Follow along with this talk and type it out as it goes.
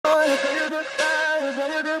Step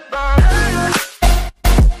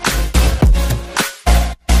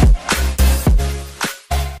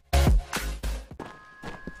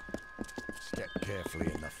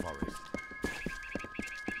carefully in the forest.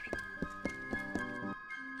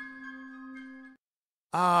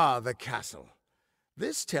 Ah, the castle.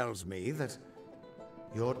 This tells me that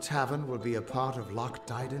your tavern will be a part of Loch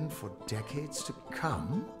Dyden for decades to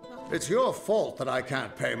come? It's your fault that I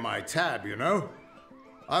can't pay my tab, you know?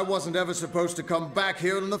 I wasn't ever supposed to come back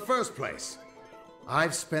here in the first place.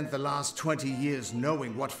 I've spent the last 20 years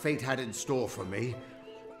knowing what fate had in store for me.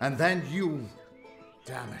 And then you...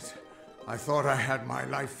 Damn it. I thought I had my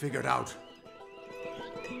life figured out.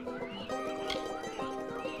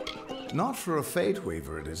 Not for a Fate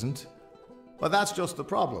Weaver, it isn't. But that's just the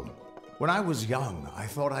problem. When I was young, I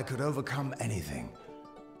thought I could overcome anything.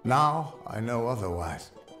 Now, I know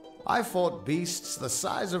otherwise. I fought beasts the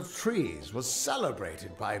size of trees, was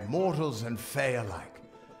celebrated by mortals and fae alike.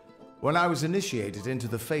 When I was initiated into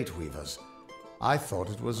the Fate Weavers, I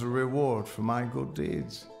thought it was a reward for my good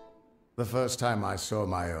deeds. The first time I saw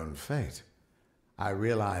my own fate, I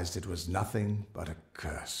realized it was nothing but a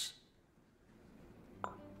curse.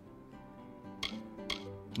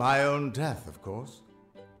 My own death, of course.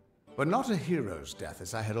 But not a hero's death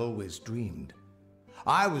as I had always dreamed.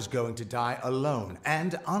 I was going to die alone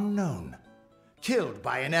and unknown, killed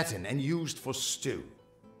by an Etin and used for stew.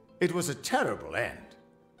 It was a terrible end,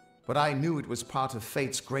 but I knew it was part of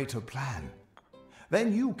fate's greater plan.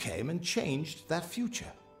 Then you came and changed that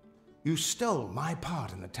future. You stole my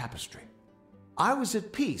part in the tapestry. I was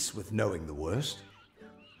at peace with knowing the worst.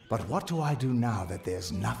 But what do I do now that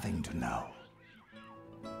there's nothing to know?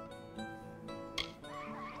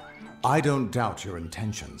 I don't doubt your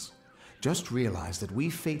intentions. Just realize that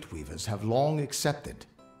we Fate Weavers have long accepted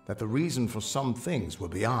that the reason for some things were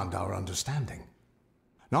beyond our understanding.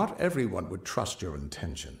 Not everyone would trust your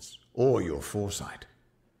intentions or your foresight.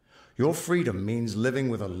 Your freedom means living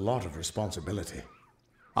with a lot of responsibility.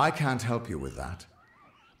 I can't help you with that,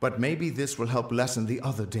 but maybe this will help lessen the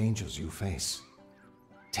other dangers you face.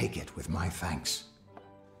 Take it with my thanks.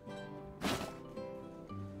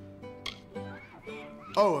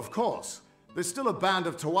 Oh, of course. There's still a band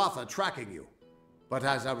of Tuatha tracking you. But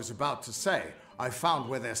as I was about to say, I found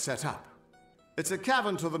where they're set up. It's a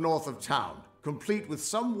cavern to the north of town, complete with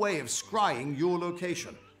some way of scrying your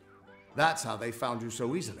location. That's how they found you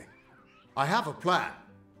so easily. I have a plan,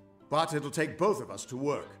 but it'll take both of us to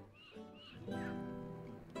work.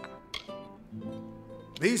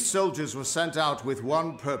 These soldiers were sent out with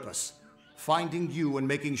one purpose: finding you and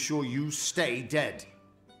making sure you stay dead.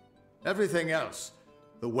 Everything else,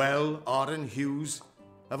 the Well, Arden, Hughes,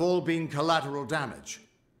 have all been collateral damage.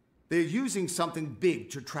 They're using something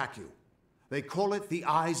big to track you. They call it the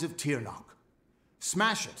Eyes of Tirnoch.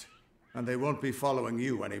 Smash it, and they won't be following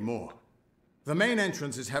you anymore. The main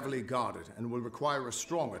entrance is heavily guarded and will require a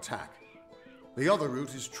strong attack. The other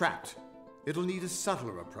route is trapped. It'll need a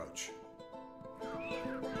subtler approach.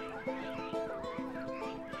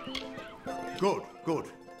 Good, good.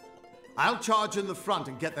 I'll charge in the front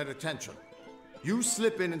and get their attention. You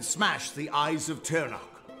slip in and smash the Eyes of Tirnoch.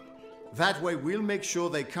 That way we'll make sure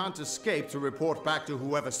they can't escape to report back to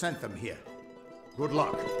whoever sent them here. Good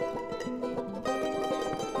luck.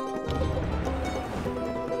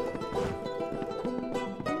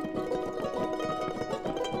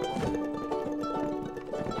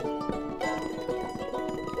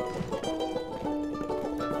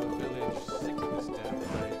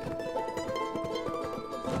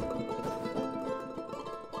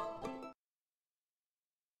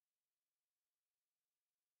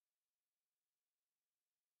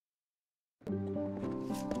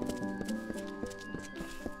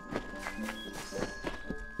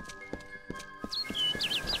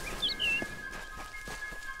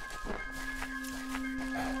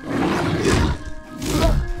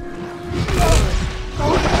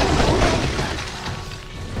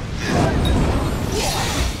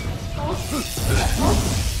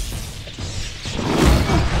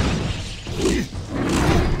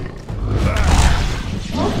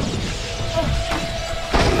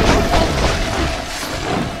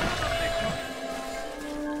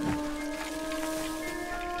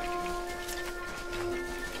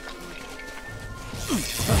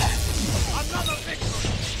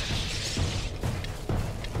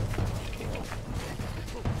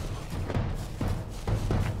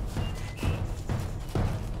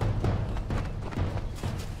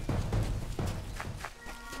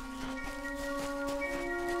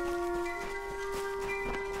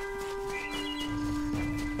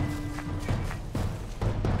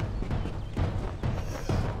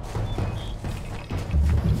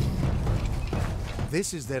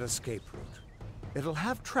 This is their escape route. It'll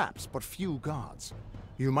have traps, but few guards.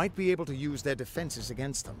 You might be able to use their defenses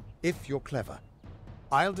against them, if you're clever.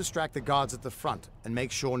 I'll distract the guards at the front and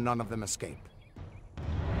make sure none of them escape.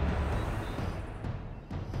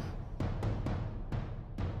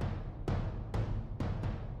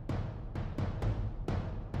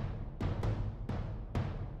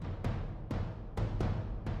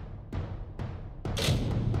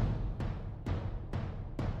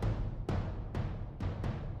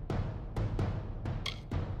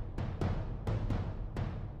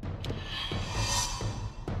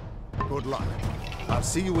 Good luck. I'll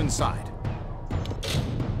see you inside.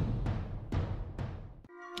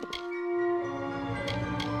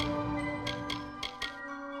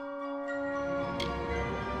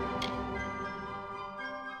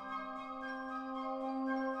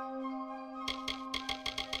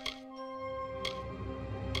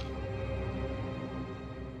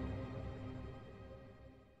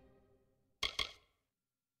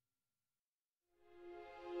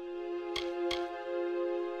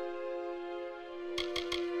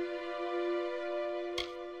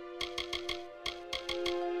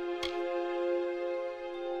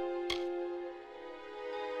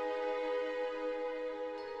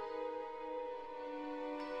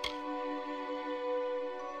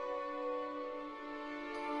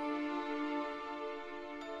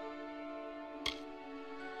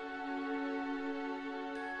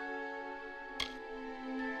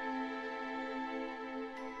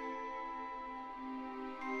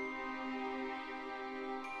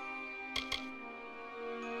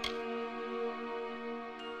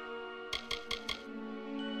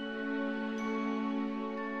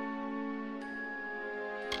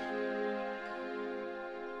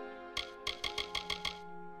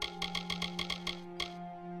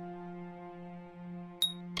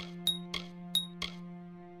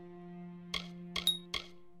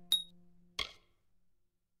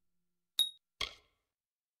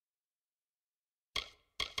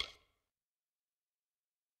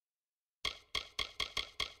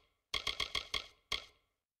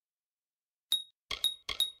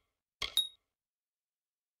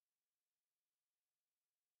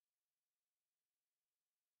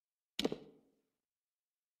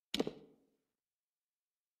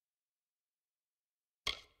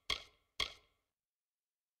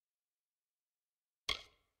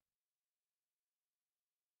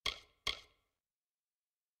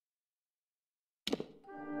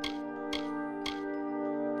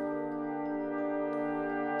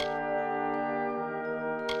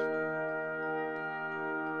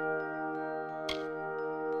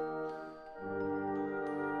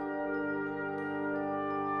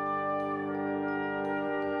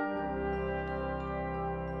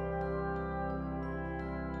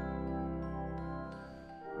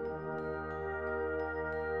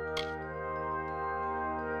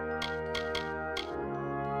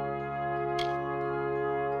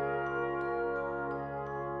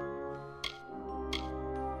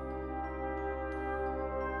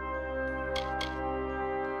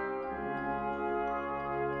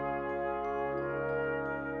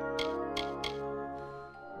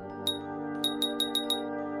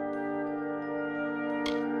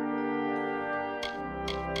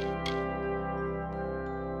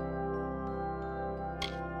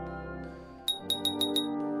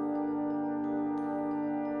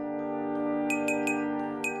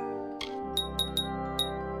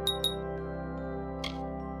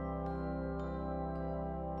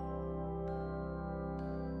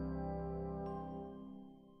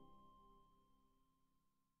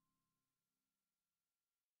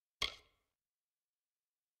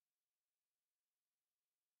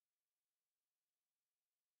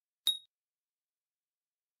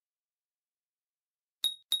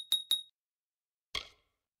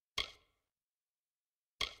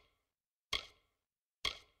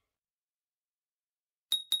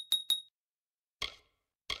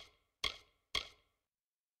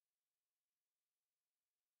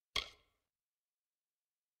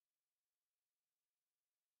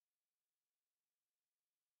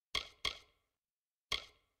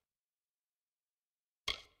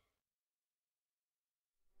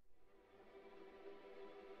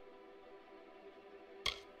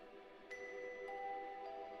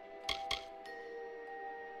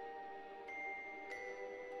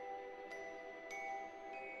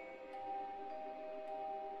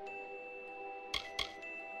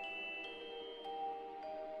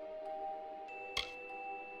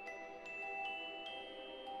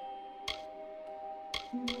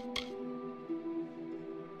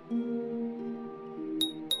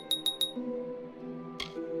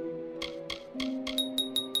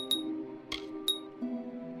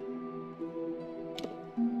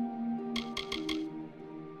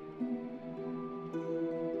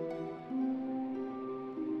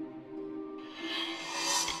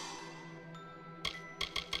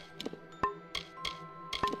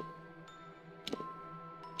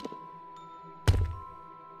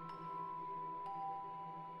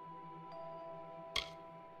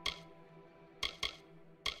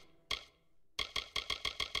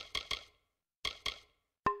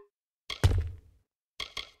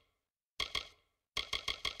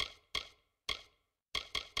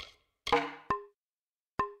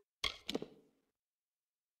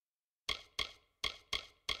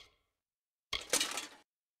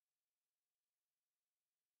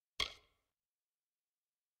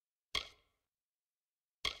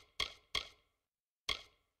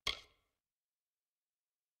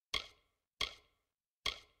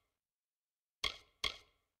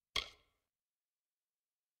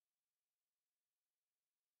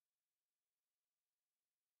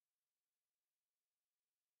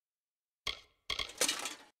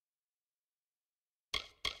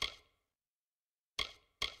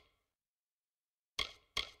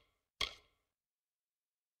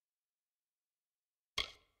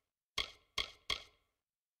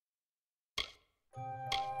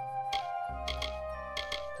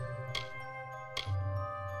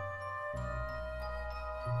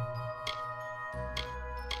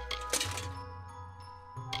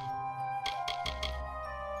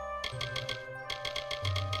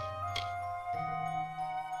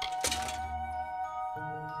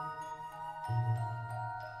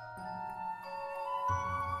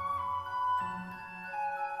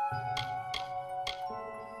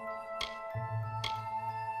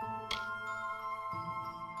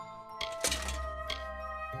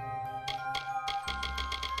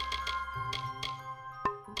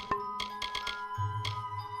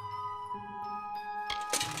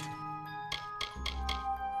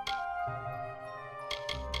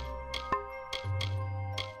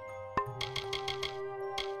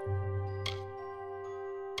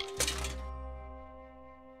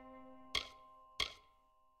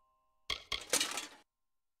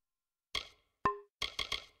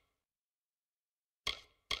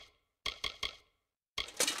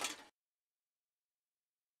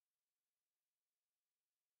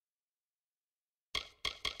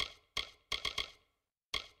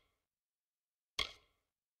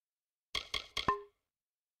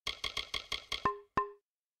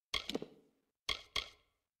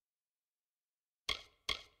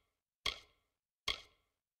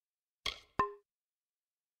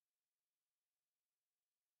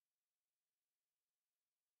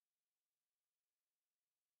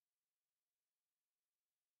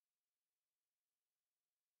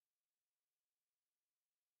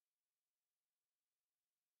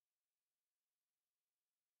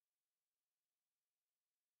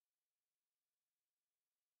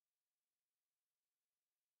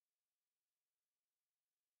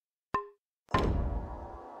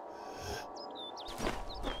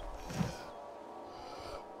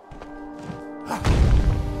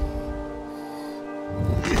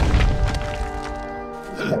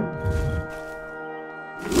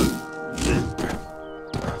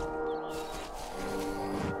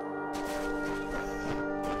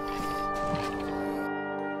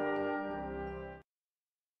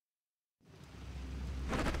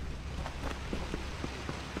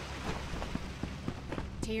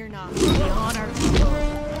 Fear not, the honor.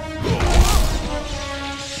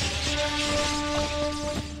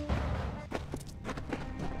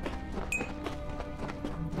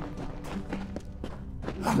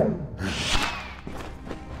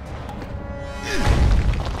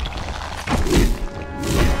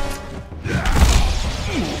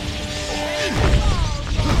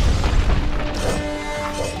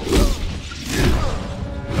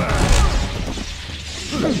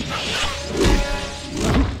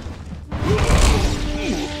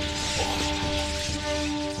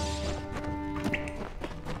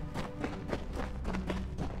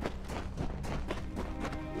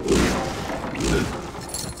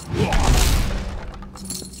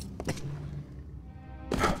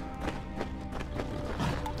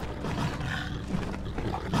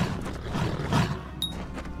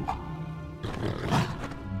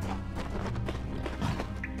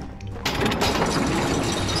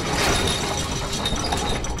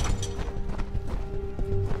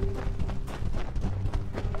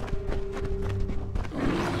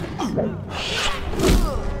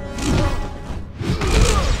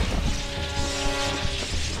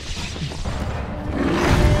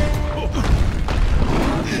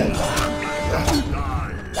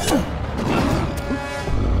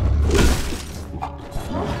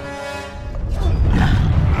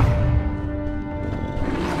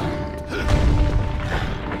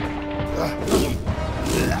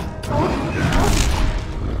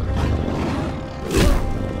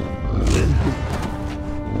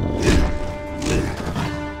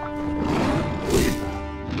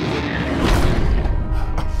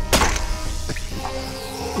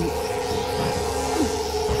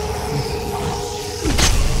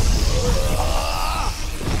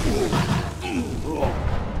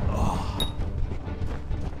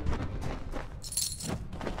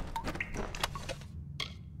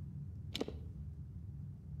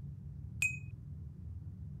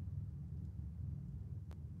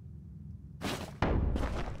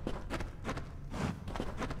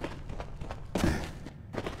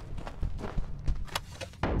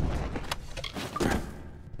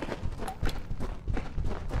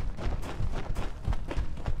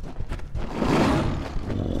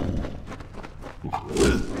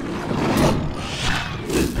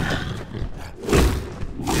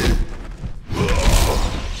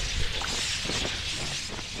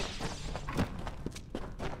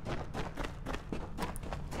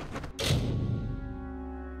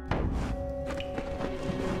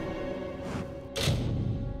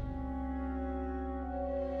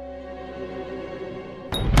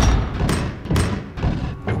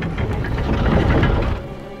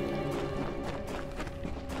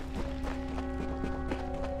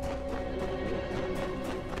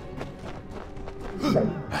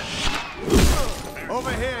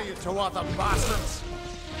 Over here, you two other bastards!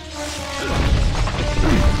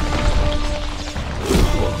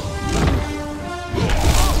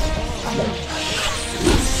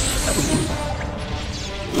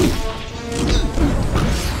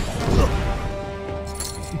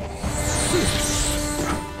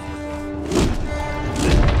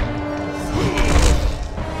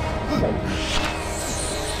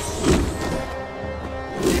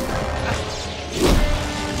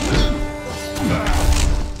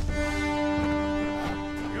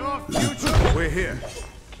 We're here.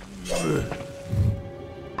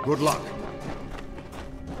 Good luck.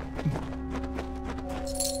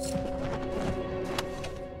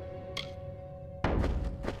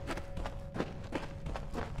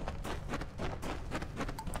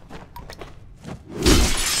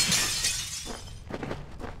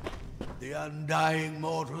 The undying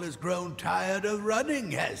mortal has grown tired of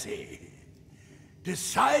running, has he?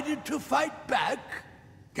 Decided to fight back?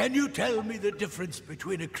 Can you tell me the difference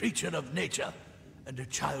between a creature of nature and a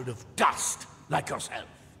child of dust like yourself?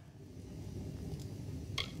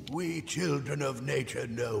 We children of nature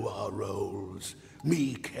know our roles.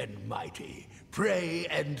 Meek and mighty, prey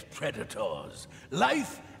and predators,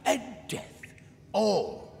 life and death,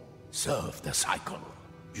 all serve the cycle.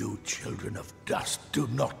 You children of dust do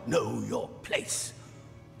not know your place.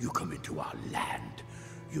 You come into our land.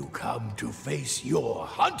 You come to face your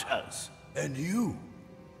hunters. And you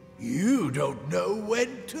don't know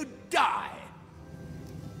when to die.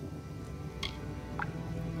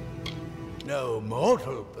 No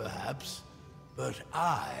mortal, perhaps, but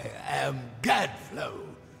I am Gadflow,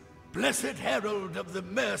 blessed herald of the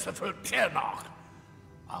merciful Ternarch.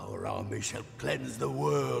 Our army shall cleanse the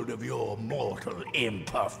world of your mortal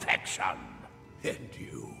imperfection. And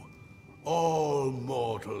you, all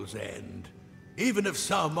mortals end, even if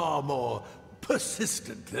some are more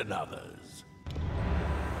persistent than others.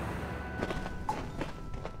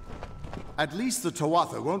 At least the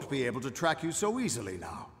Tawatha won't be able to track you so easily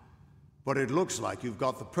now. But it looks like you've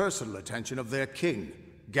got the personal attention of their king,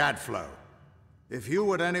 Gadflow. If you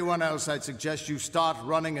were anyone else, I'd suggest you start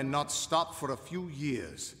running and not stop for a few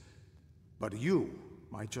years. But you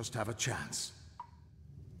might just have a chance.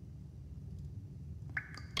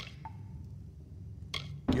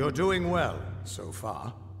 You're doing well, so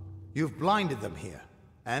far. You've blinded them here,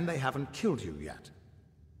 and they haven't killed you yet.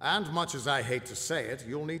 And much as I hate to say it,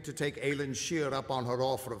 you'll need to take Aelin Shear up on her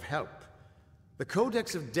offer of help. The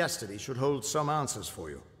Codex of Destiny should hold some answers for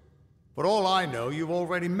you. For all I know, you've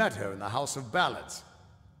already met her in the House of Ballads.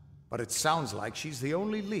 But it sounds like she's the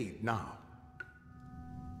only lead now.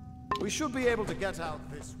 We should be able to get out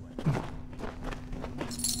this way.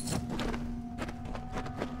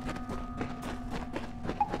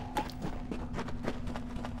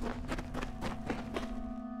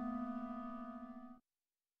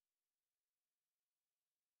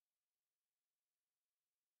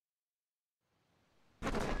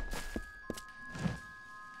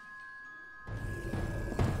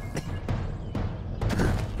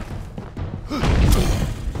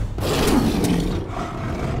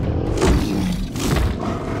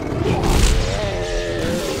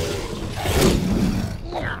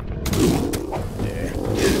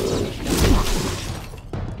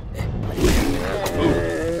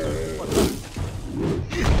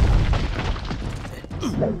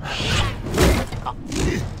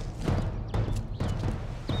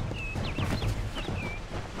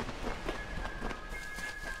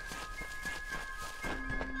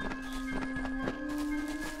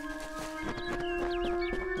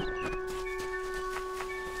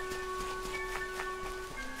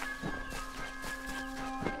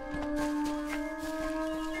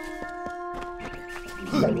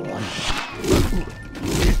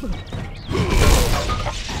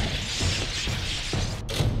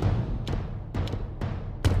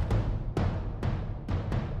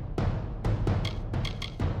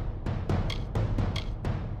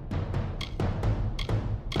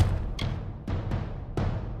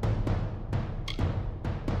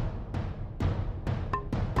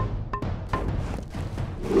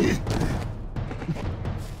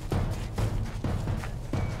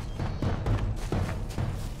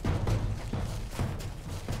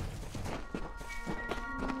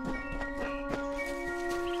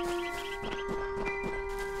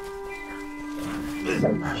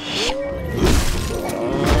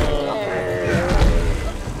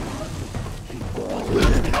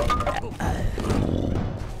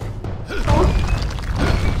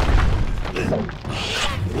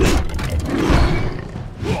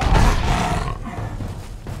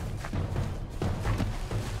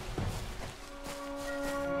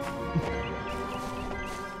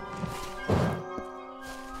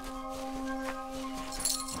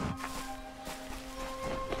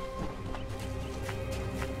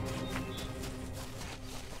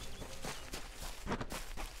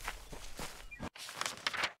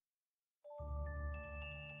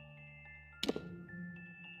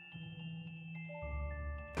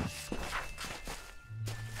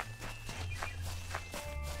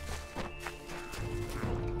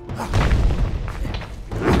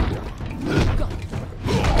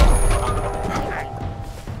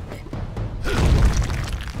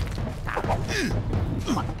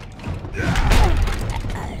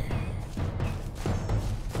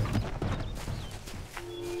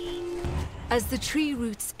 As the tree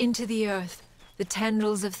roots into the earth, the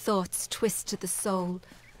tendrils of thoughts twist to the soul.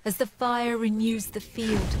 As the fire renews the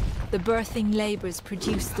field, the birthing labors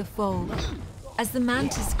produce the foal. As the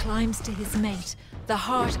mantis climbs to his mate, the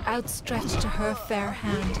heart outstretched to her fair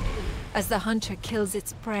hand. As the hunter kills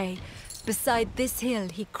its prey, beside this hill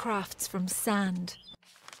he crafts from sand.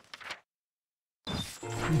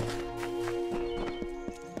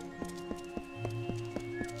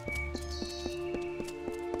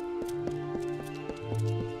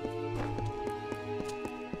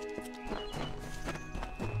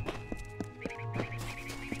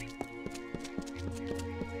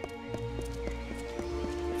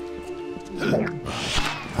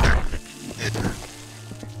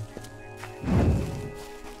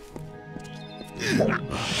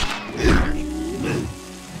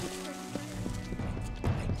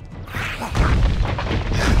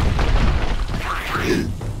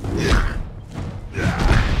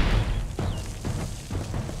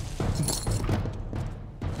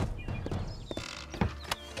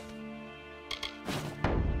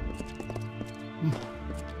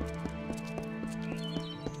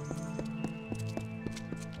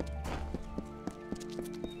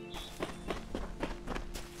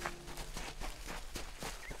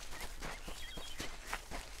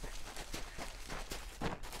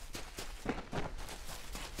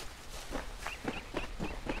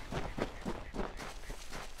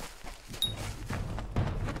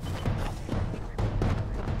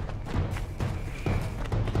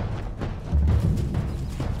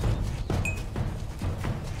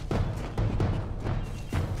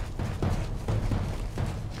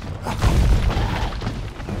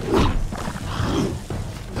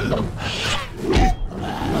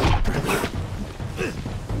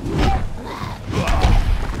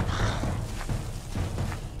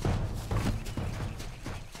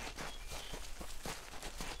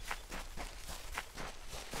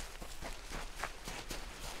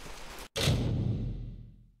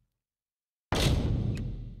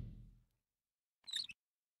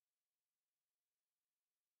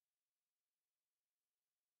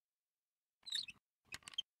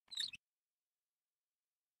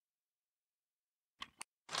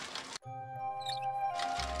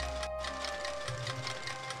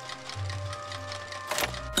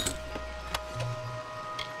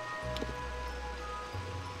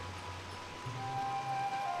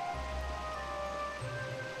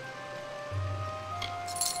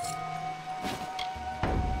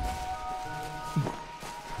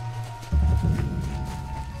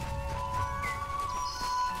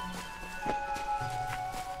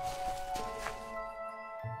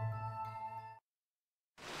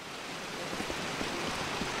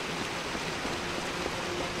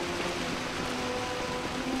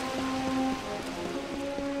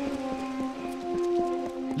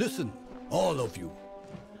 Listen, all of you.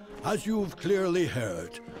 As you've clearly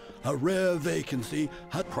heard, a rare vacancy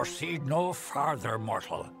has... Proceed no farther,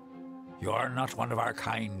 mortal. You are not one of our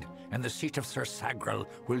kind, and the seat of Sir Sagrel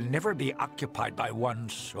will never be occupied by one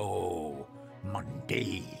so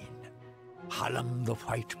mundane. Hallam the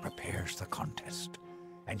White prepares the contest,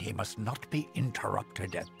 and he must not be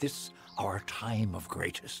interrupted at this, our time of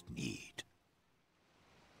greatest need.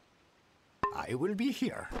 I will be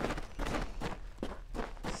here.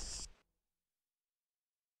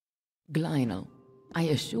 Glynal, I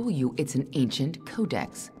assure you it's an ancient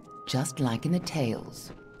codex, just like in the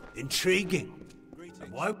tales. Intriguing.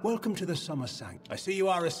 And welcome to the Summer Sanct. I see you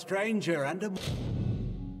are a stranger and a...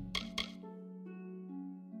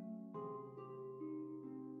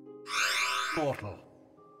 mortal.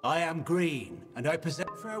 I am green, and I possess...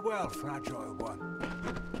 Farewell, fragile one.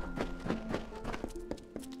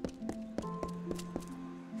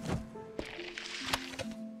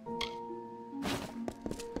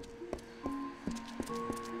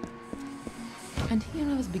 And here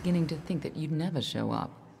I was beginning to think that you'd never show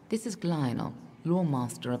up. This is Glynal, Lore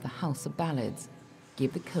Master of the House of Ballads.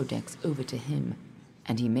 Give the Codex over to him,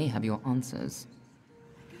 and he may have your answers.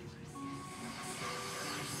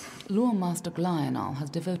 Lore Master Glynal has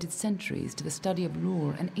devoted centuries to the study of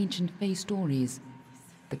lore and ancient Fae stories.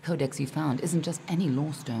 The Codex you found isn't just any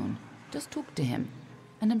lore stone. Just talk to him,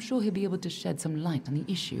 and I'm sure he'll be able to shed some light on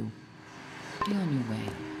the issue. Be on your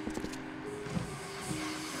way.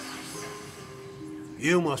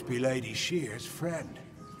 You must be Lady Shear's friend.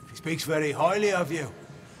 She speaks very highly of you.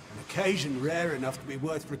 An occasion rare enough to be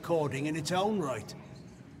worth recording in its own right.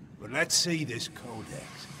 But let's see this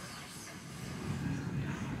codex.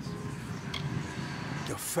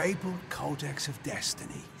 The fabled Codex of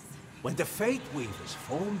Destiny. When the Fate Weavers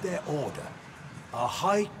formed their order, our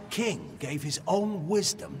High King gave his own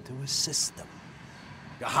wisdom to assist them.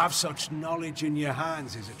 To have such knowledge in your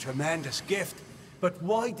hands is a tremendous gift. But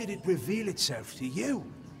why did it reveal itself to you?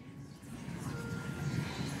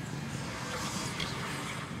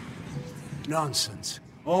 Nonsense.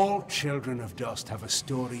 All children of dust have a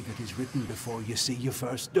story that is written before you see your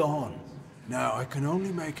first dawn. Now, I can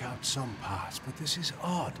only make out some parts, but this is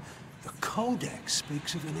odd. The Codex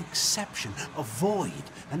speaks of an exception, a void,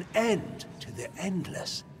 an end to the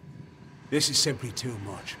endless. This is simply too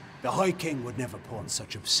much. The High King would never pawn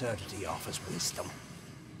such absurdity off as wisdom.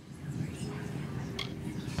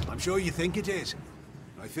 I'm sure you think it is.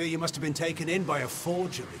 I fear you must have been taken in by a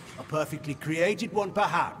forgery. A perfectly created one,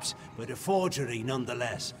 perhaps, but a forgery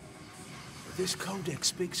nonetheless. But this codex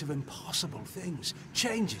speaks of impossible things,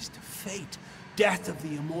 changes to fate, death of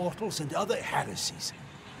the immortals, and other heresies.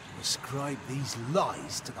 To ascribe these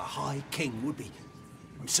lies to the High King would be...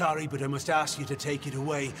 I'm sorry, but I must ask you to take it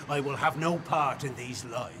away. I will have no part in these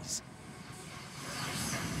lies.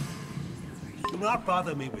 Do not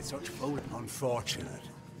bother me with such fool. Unfortunate.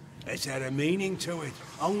 Is there a meaning to it?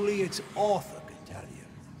 Only its author can tell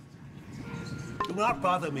you. Do not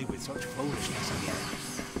bother me with such foolishness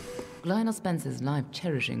again. Glynal spends his life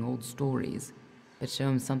cherishing old stories, but show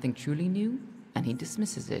him something truly new, and he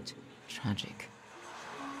dismisses it. Tragic.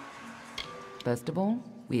 First of all,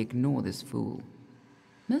 we ignore this fool.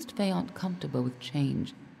 Most Fae aren't comfortable with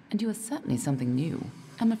change, and you are certainly something new.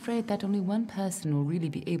 I'm afraid that only one person will really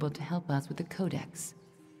be able to help us with the Codex.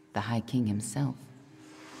 The High King himself.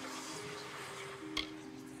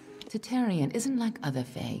 Titarian isn't like other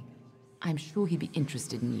Fae. I'm sure he'd be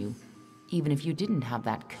interested in you, even if you didn't have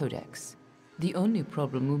that Codex. The only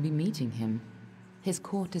problem will be meeting him. His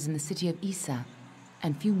court is in the city of Issa,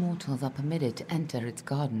 and few mortals are permitted to enter its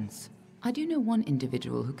gardens. I do know one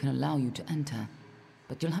individual who can allow you to enter,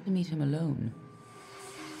 but you'll have to meet him alone.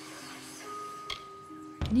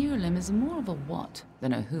 Neuralem is more of a what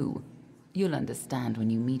than a who. You'll understand when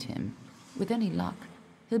you meet him. With any luck,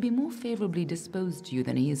 he'll be more favorably disposed to you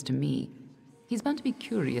than he is to me. He's bound to be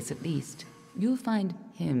curious at least. You'll find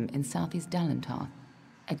him in southeast Dalentar,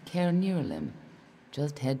 at Caer Neuralem.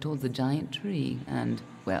 Just head towards the giant tree and,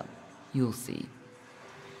 well, you'll see.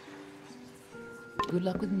 Good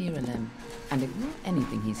luck with Neuralem, and ignore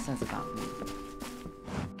anything he says about me.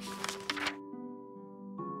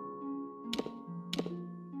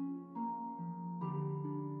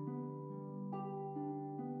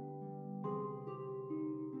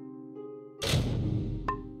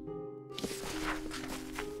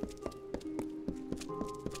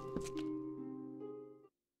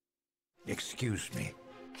 Excuse me.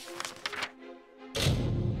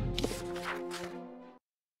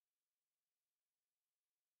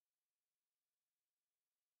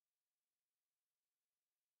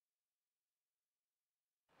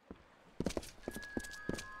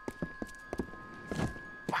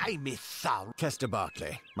 Pay me thou. Chester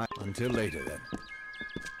Barclay. Until later, then.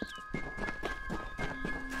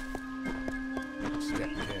 Step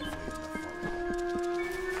carefully in the fog.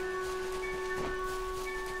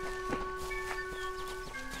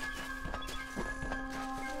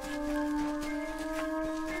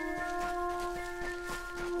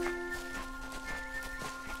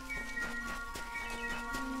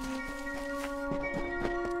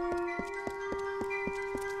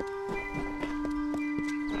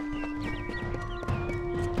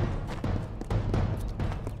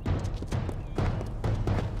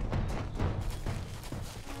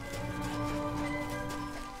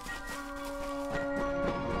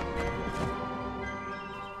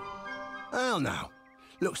 Hell no.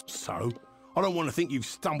 Looks so. I don't want to think you've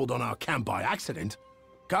stumbled on our camp by accident.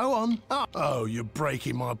 Go on. Oh, you're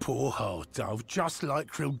breaking my poor heart, Dove, just like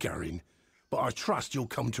Krilgarin. But I trust you'll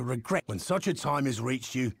come to regret. When such a time has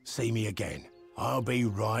reached you, see me again. I'll be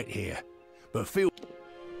right here. But feel...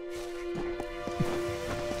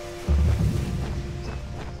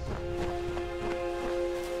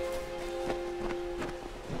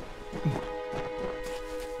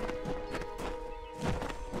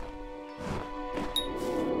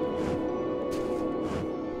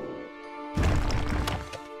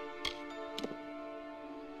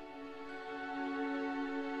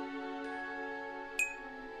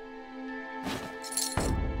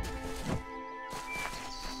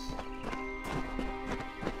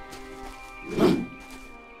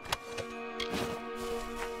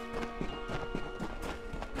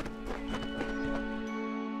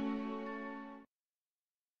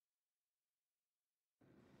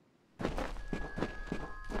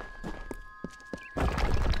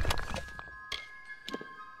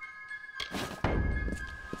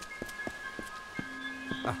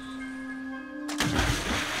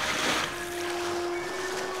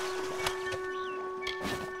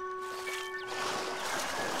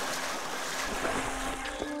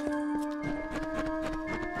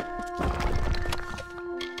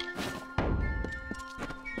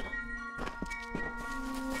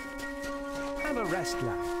 Have a rest,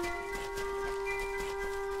 lad.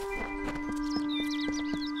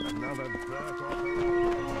 Another dirt off the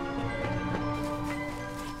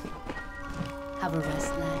Have a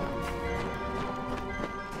rest, lad.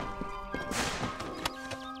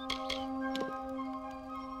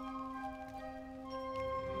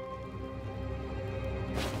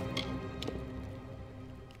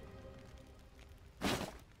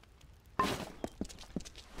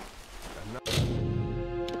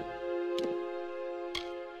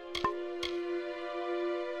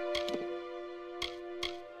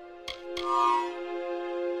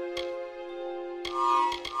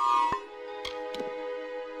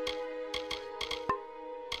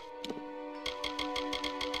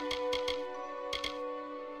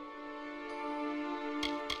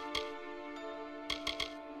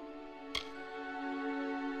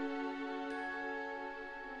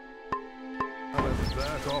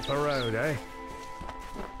 dirt off the road, eh?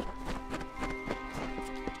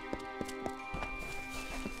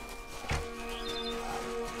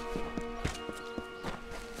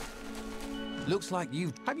 Looks like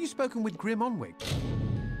you've... Have you spoken with Grim Onwig?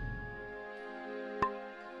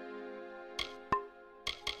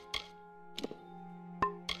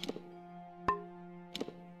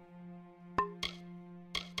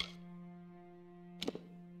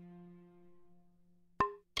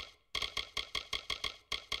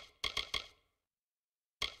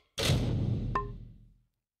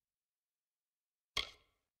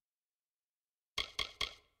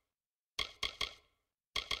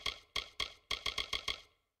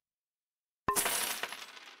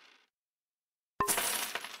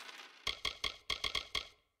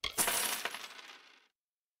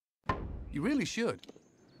 You really should.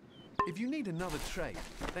 If you need another trade,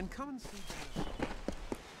 then come and see.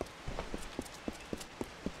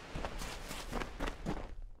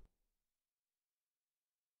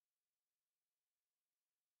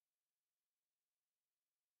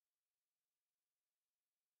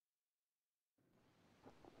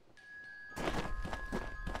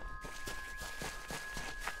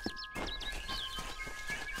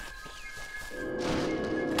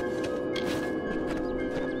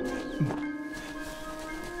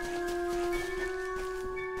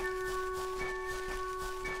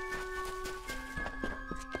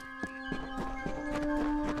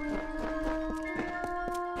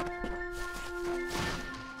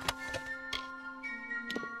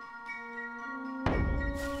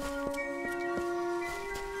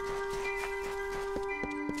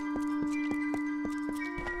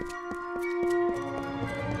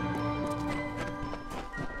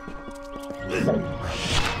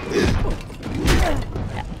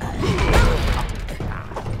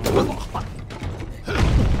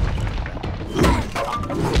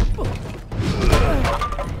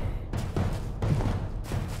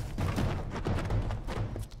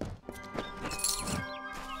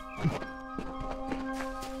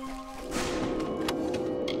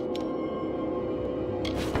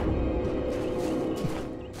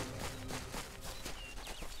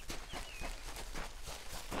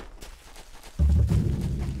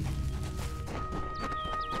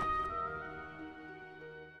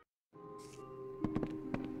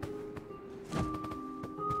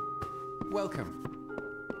 Welcome.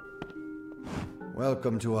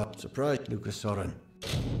 Welcome to our surprise, Lucas Soren.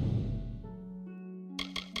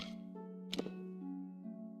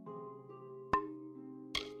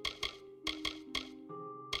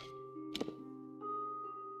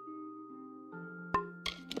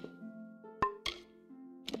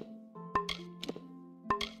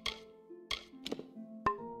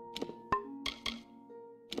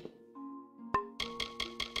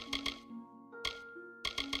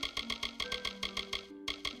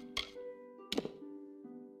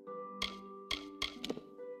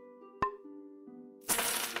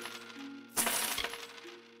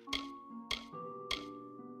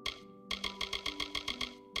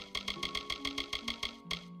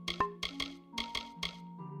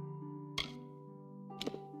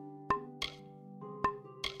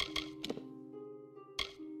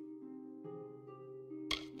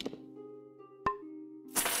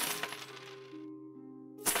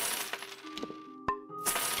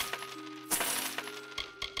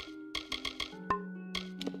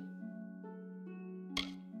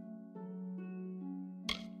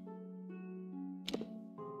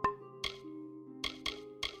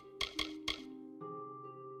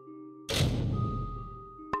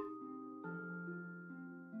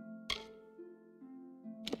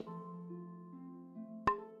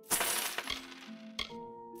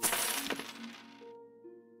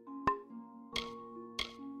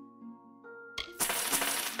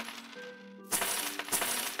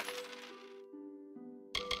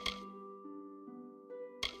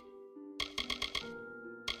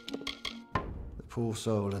 Poor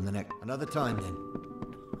soul in the neck. Another time then.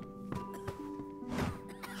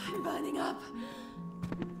 I'm burning up.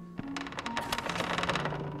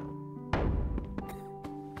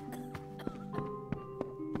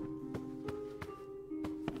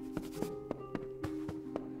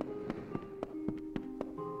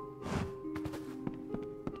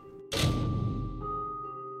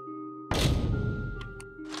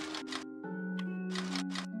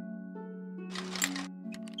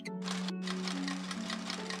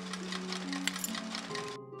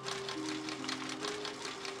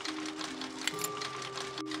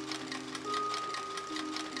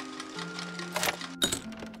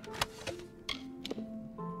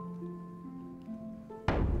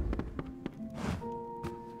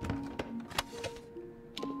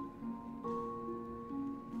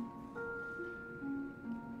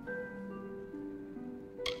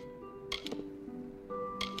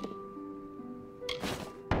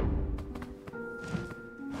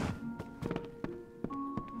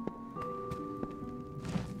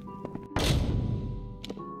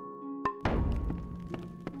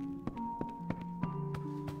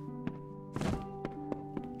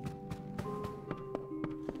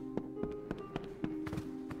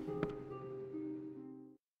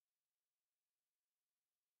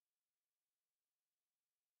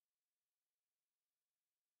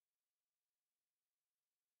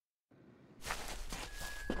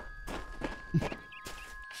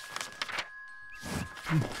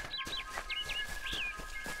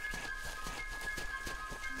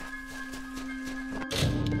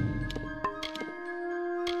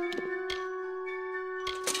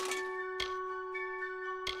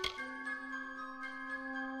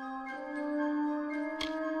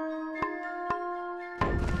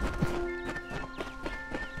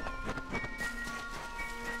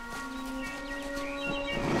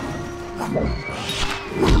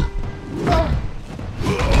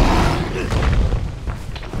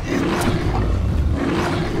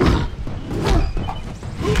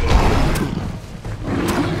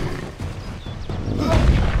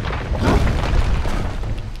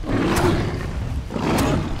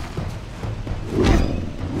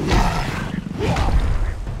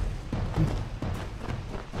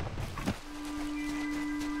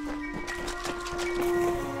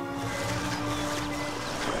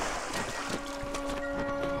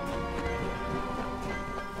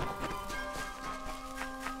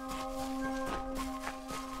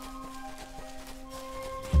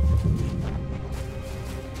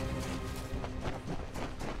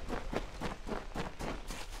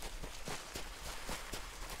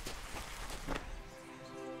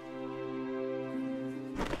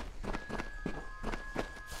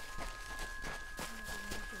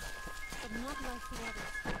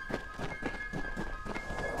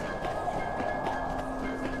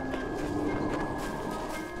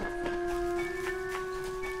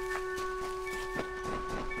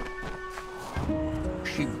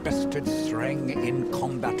 She bested Threng in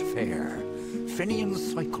combat fair, Fenian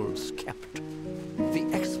cycles kept. The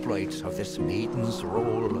exploits of this maiden's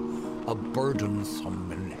role, a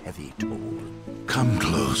burdensome and heavy toll. Come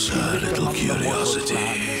closer, little curiosity.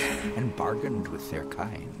 And bargained with their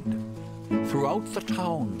kind. Throughout the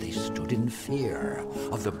town they stood in fear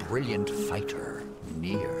of the brilliant fighter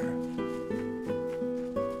near.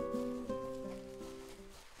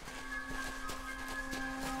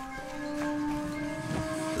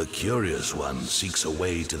 The curious one seeks a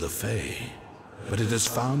way to the Fae, but it has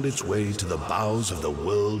found its way to the boughs of the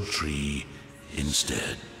World Tree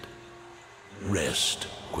instead. Rest,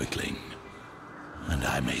 Quickling, and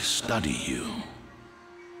I may study you.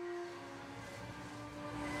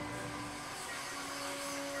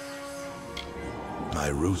 My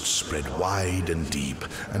roots spread wide and deep,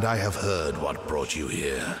 and I have heard what brought you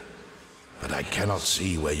here, but I cannot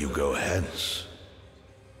see where you go hence.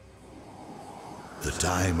 The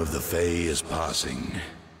time of the Fae is passing.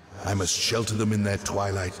 I must shelter them in their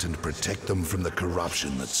twilight and protect them from the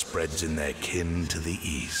corruption that spreads in their kin to the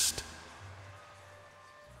east.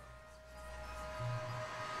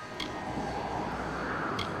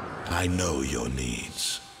 I know your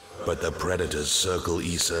needs, but the predators circle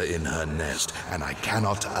Issa in her nest, and I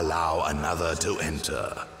cannot allow another to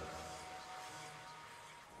enter.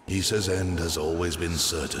 Issa's end has always been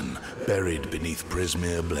certain, buried beneath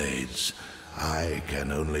Prismere blades. I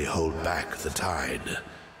can only hold back the tide,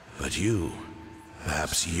 but you,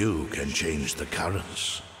 perhaps you can change the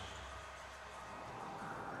currents.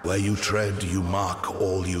 Where you tread, you mark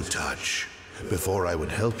all you touch. Before I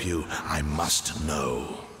would help you, I must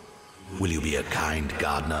know. Will you be a kind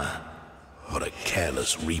gardener, or a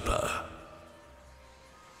careless reaper?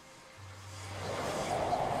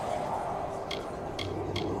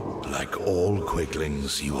 Like all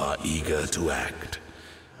quicklings, you are eager to act.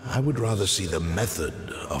 I would rather see the method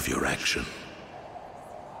of your action.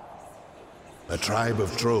 A tribe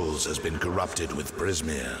of trolls has been corrupted with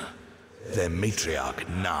Prismere. Their matriarch,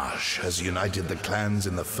 Nash, has united the clans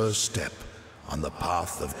in the first step on the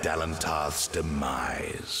path of Dalantarth's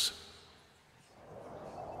demise.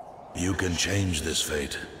 You can change this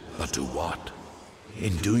fate, but to what?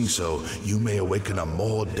 In doing so, you may awaken a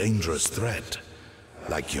more dangerous threat,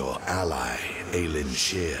 like your ally, Aelin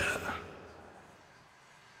Shear.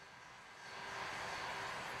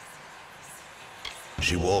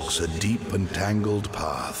 She walks a deep and tangled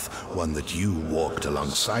path, one that you walked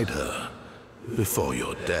alongside her before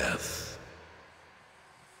your death.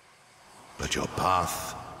 But your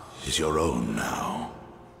path is your own now.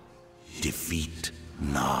 Defeat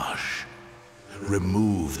Nash.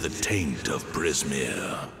 Remove the taint of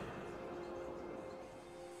Prismere.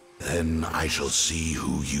 Then I shall see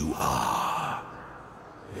who you are.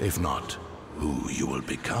 If not, who you will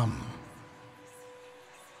become.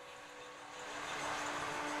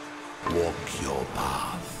 Walk your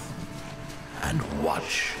path, and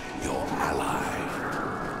watch your ally.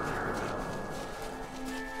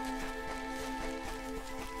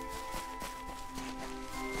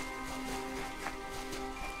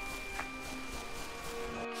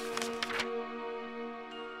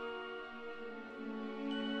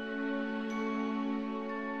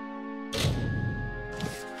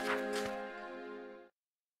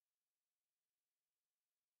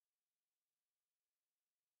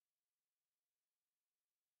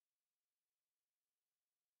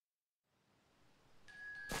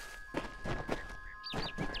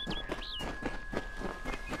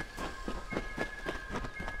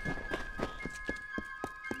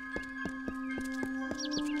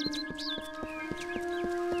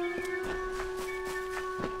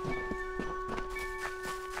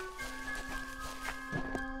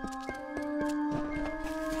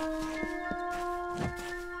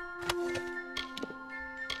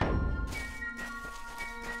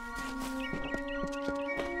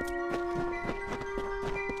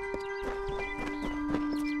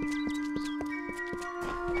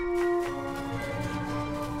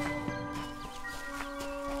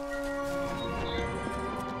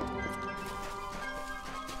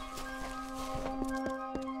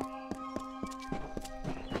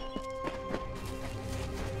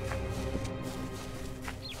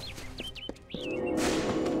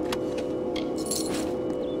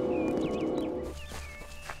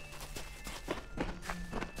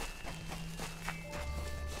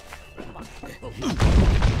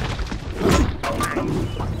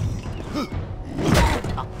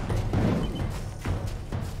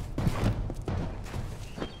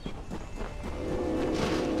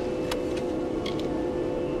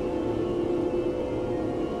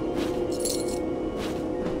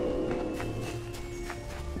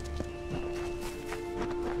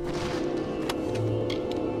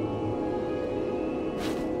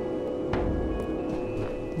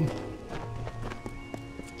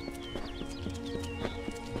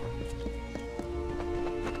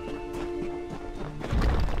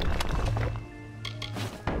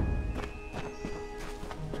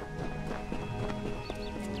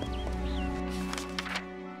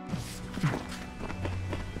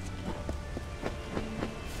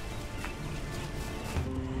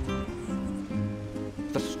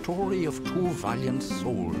 story of two valiant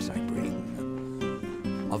souls I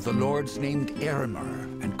bring. Of the lords named Aermer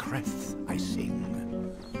and Creth I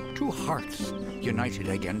sing. Two hearts united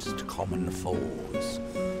against common foes.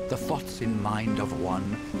 The thoughts in mind of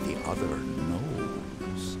one, the other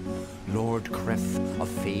knows. Lord Creth of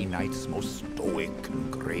Fey Knights most stoic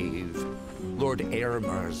and grave. Lord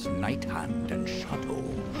Aermer's night hand and shadow,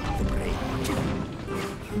 the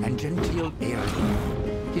brave. And genteel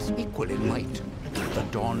Aermer, his equal in might, the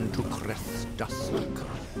dawn to Creth's dusk,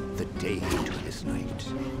 the day to his night.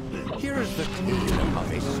 Here is the tale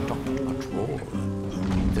of a stocked patrol.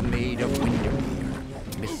 The maid of Windermere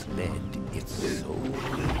misled its soul.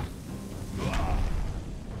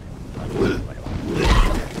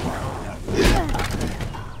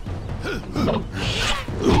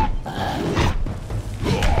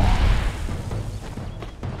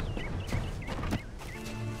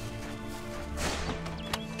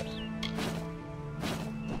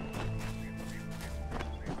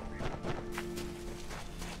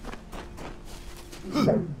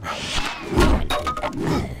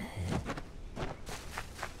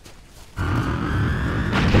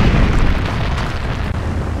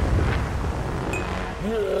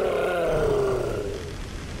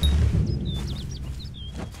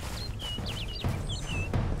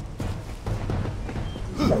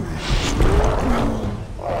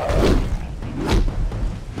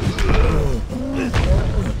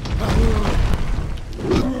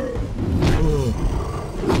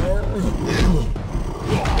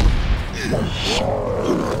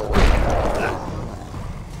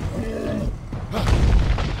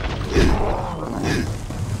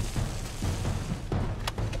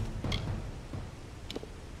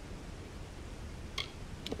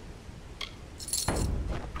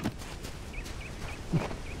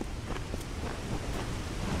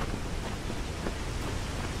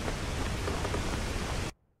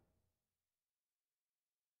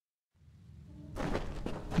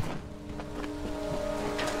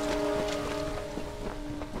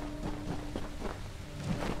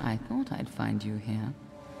 I thought I'd find you here.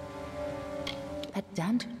 That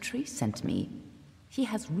damned tree sent me. He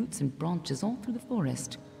has roots and branches all through the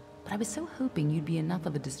forest, but I was so hoping you'd be enough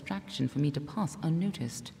of a distraction for me to pass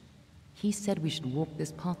unnoticed. He said we should walk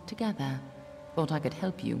this path together. Thought I could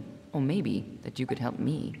help you, or maybe that you could help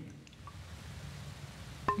me.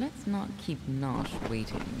 Let's not keep Nosh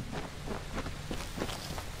waiting.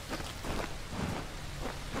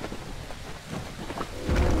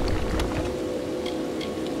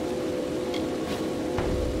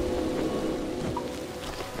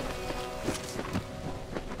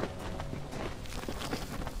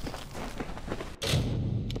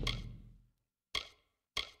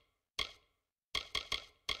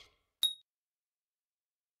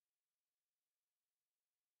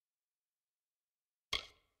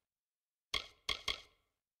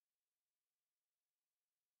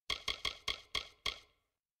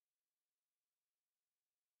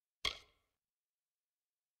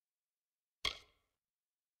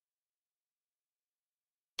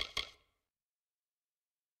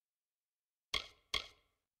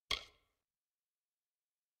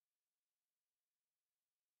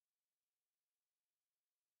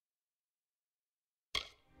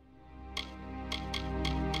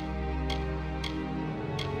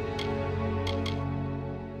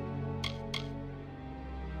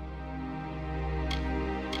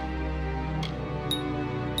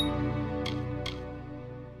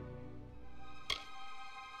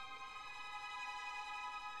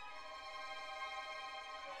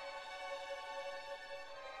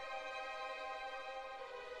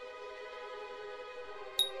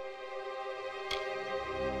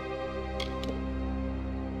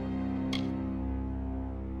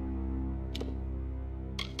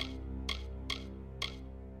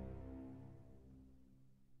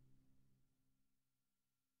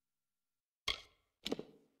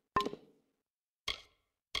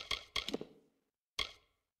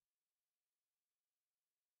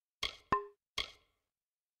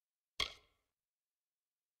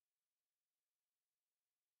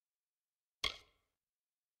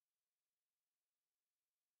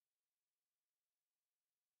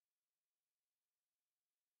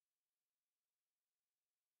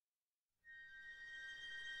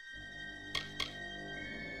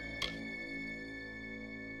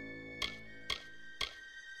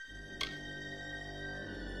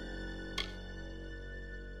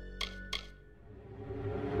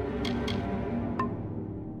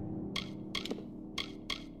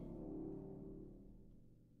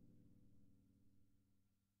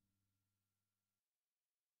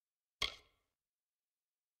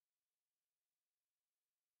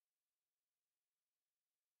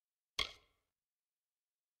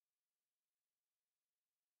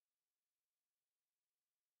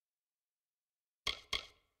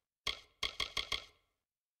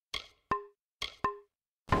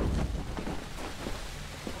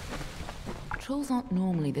 Trolls aren't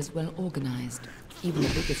normally this well organized. Even the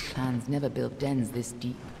biggest clans never build dens this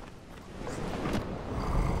deep.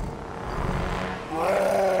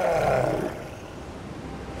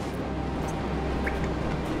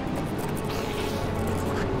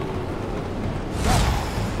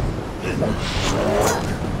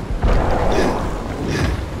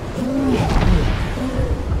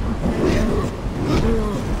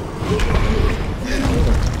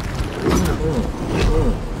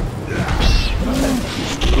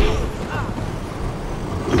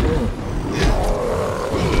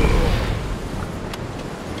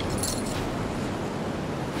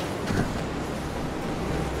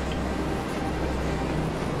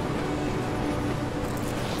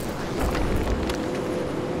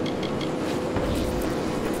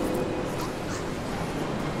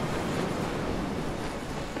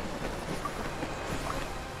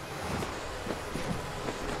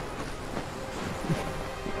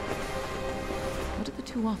 What are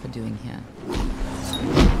Tuatha doing here?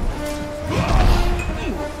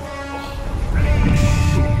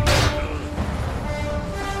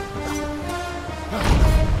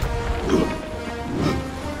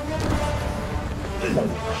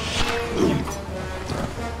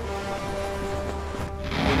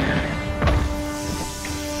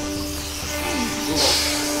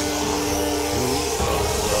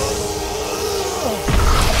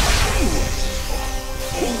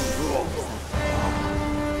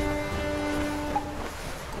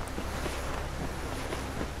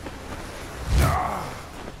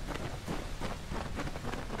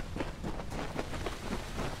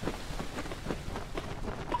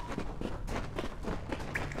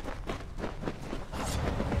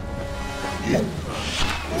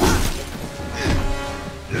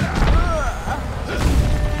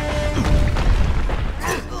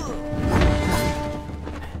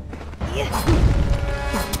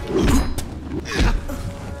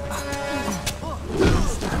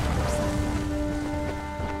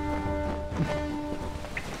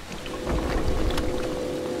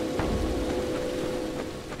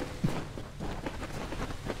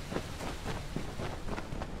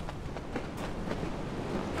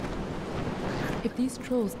 If these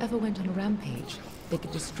trolls ever went on a rampage, they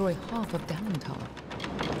could destroy half of Dalantar.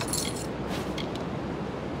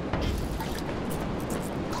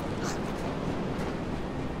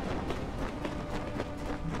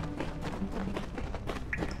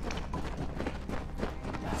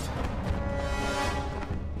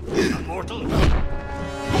 Mortal!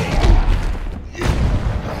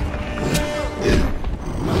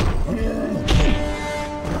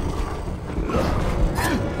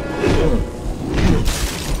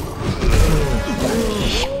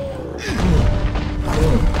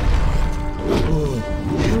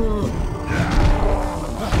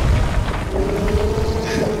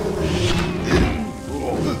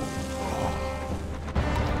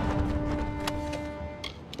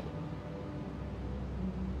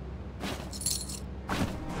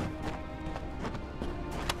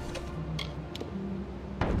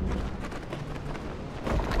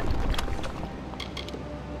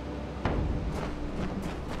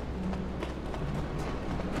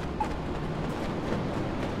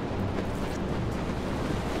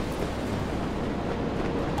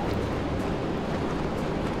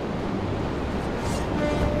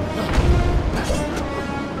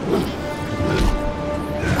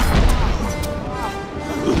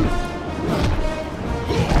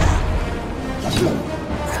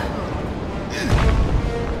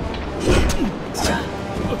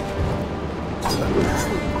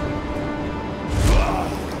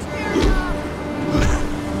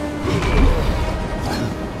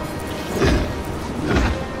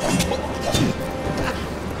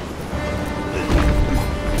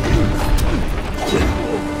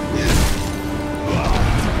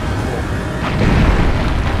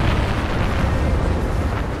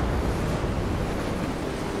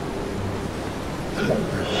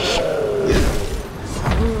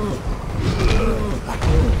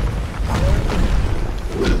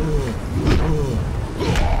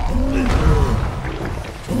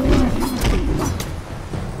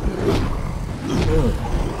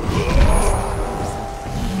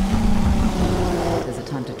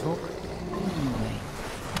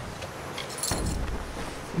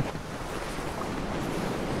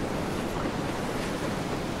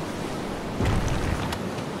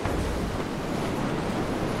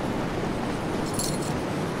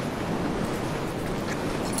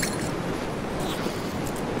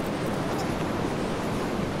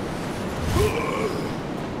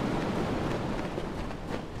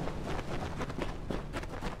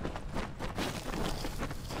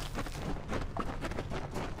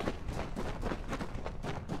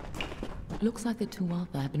 Looks like the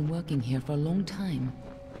Tuatha have been working here for a long time.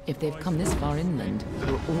 If they've come this far inland,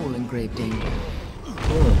 we're all in grave danger.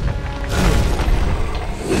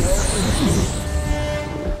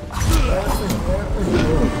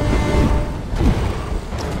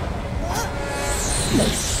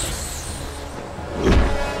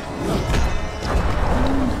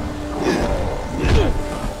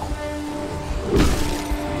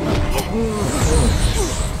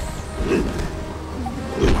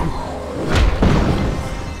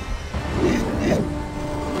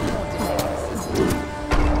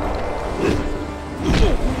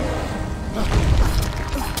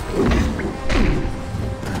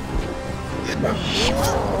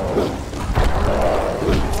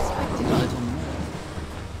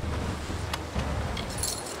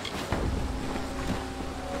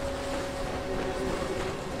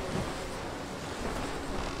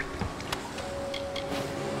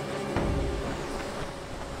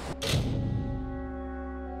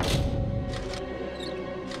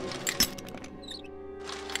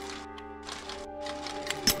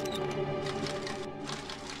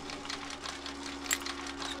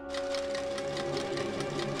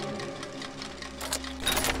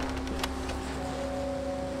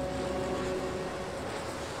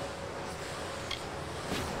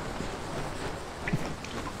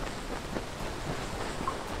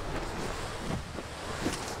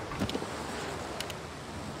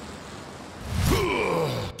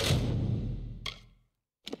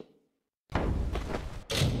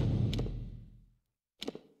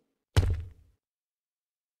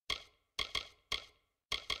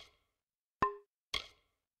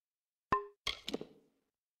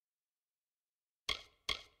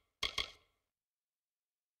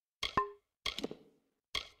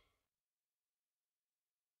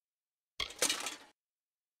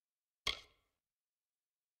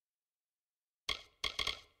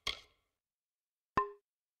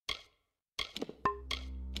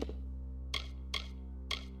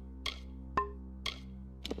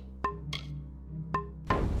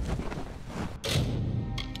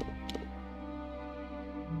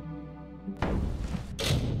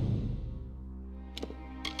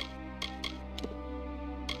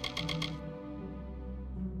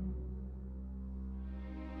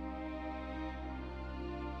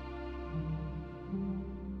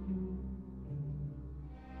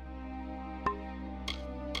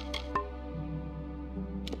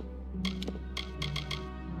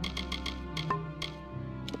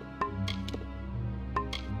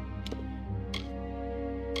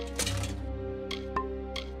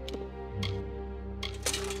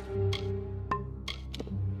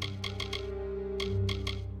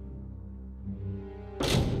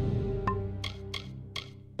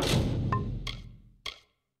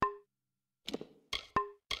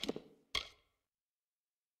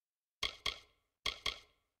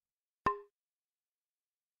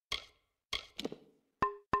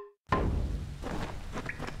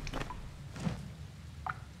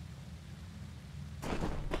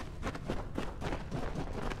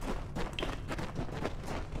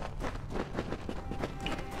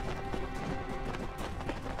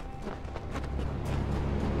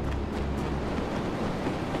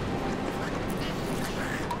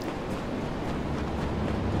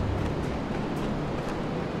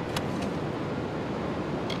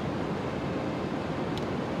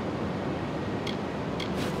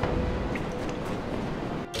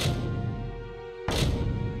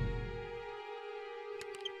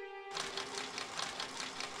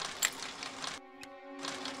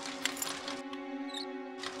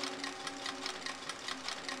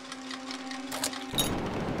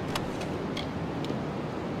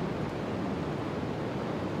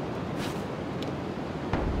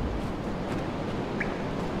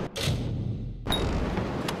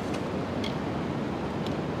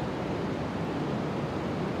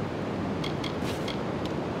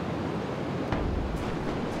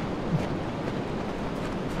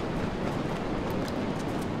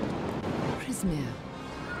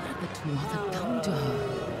 Let the Tuatha come to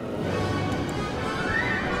her.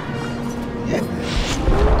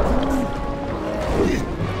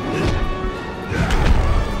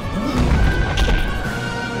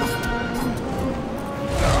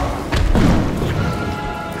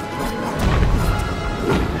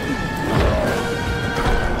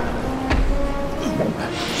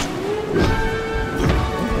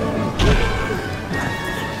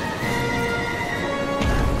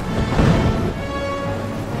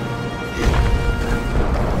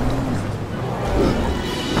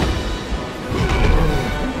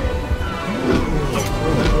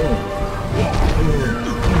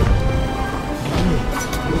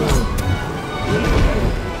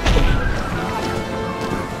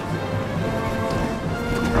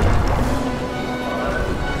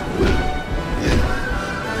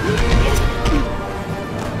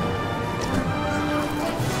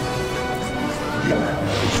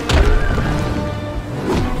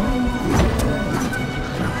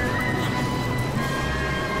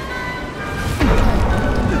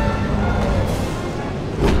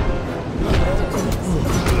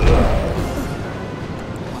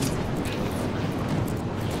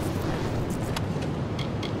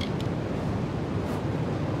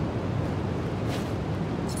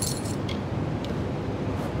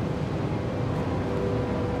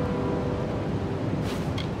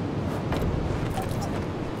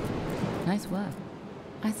 Nice work.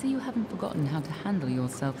 I see you haven't forgotten how to handle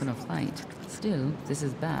yourself in a fight. Still, this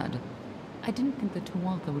is bad. I didn't think the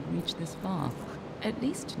Tuatha would reach this far. At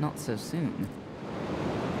least not so soon.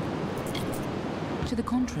 To the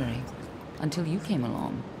contrary, until you came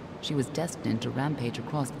along, she was destined to rampage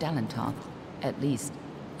across Dalentarth. At least,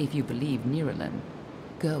 if you believe Niralim.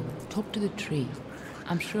 Go, talk to the tree.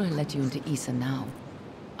 I'm sure he'll let you into Issa now.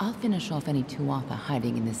 I'll finish off any Tuatha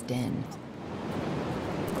hiding in this den.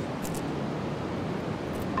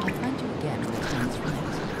 I'll find you again when it's done right.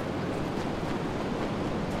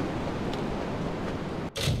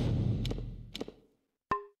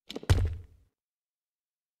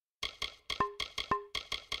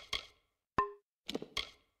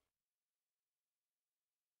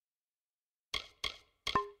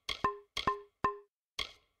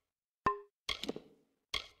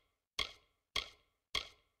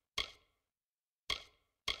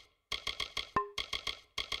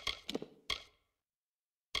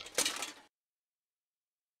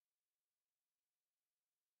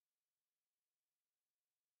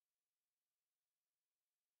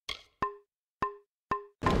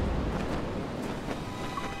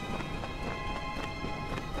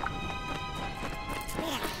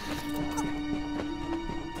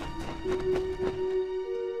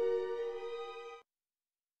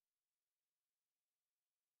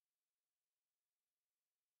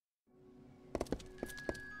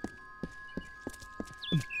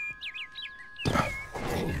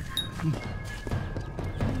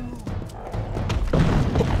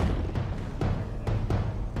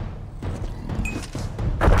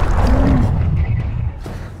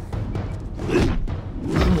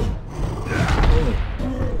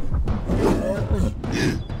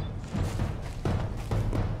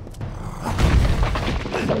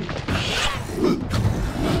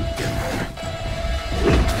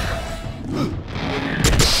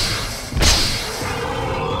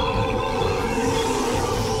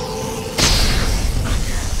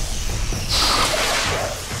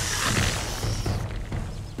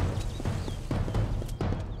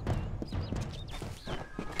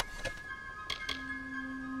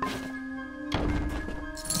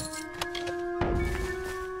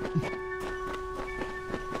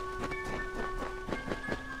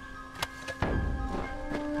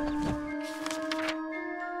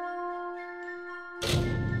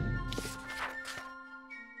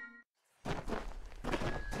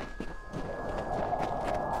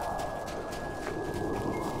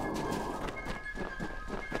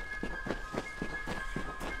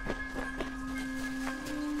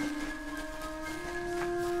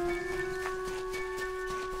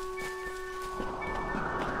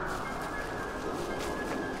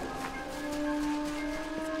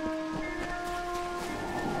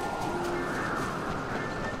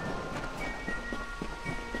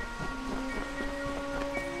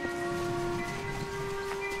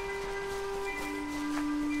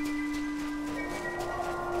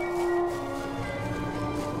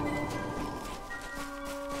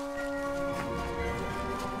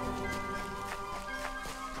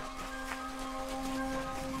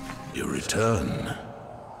 You return,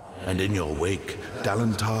 and in your wake,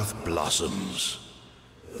 Dalentarth blossoms.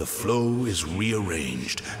 The flow is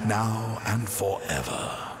rearranged, now and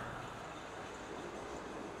forever.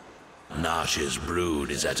 Nash's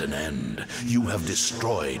brood is at an end. You have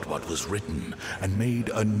destroyed what was written, and made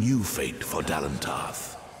a new fate for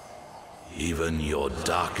Dalentarth. Even your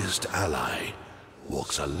darkest ally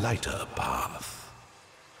walks a lighter path.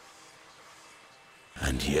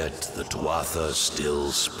 And yet the Tuatha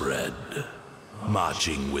still spread,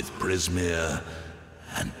 marching with Prismir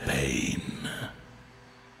and pain.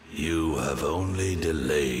 You have only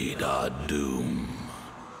delayed our doom.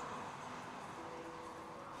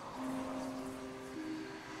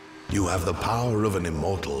 You have the power of an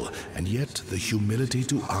immortal, and yet the humility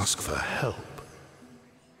to ask for help.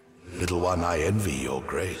 Little one, I envy your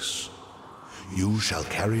grace. You shall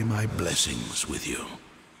carry my blessings with you.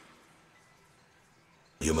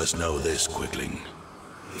 You must know this, Quickling.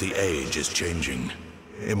 The age is changing.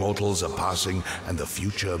 Immortals are passing, and the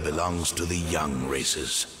future belongs to the young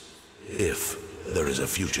races. If there is a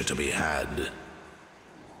future to be had.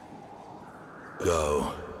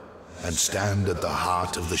 Go, and stand at the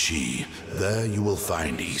heart of the She. There you will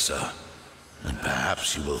find Issa, and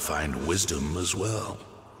perhaps you will find wisdom as well.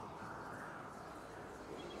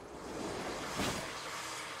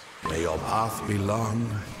 May your path be long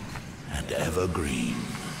and evergreen.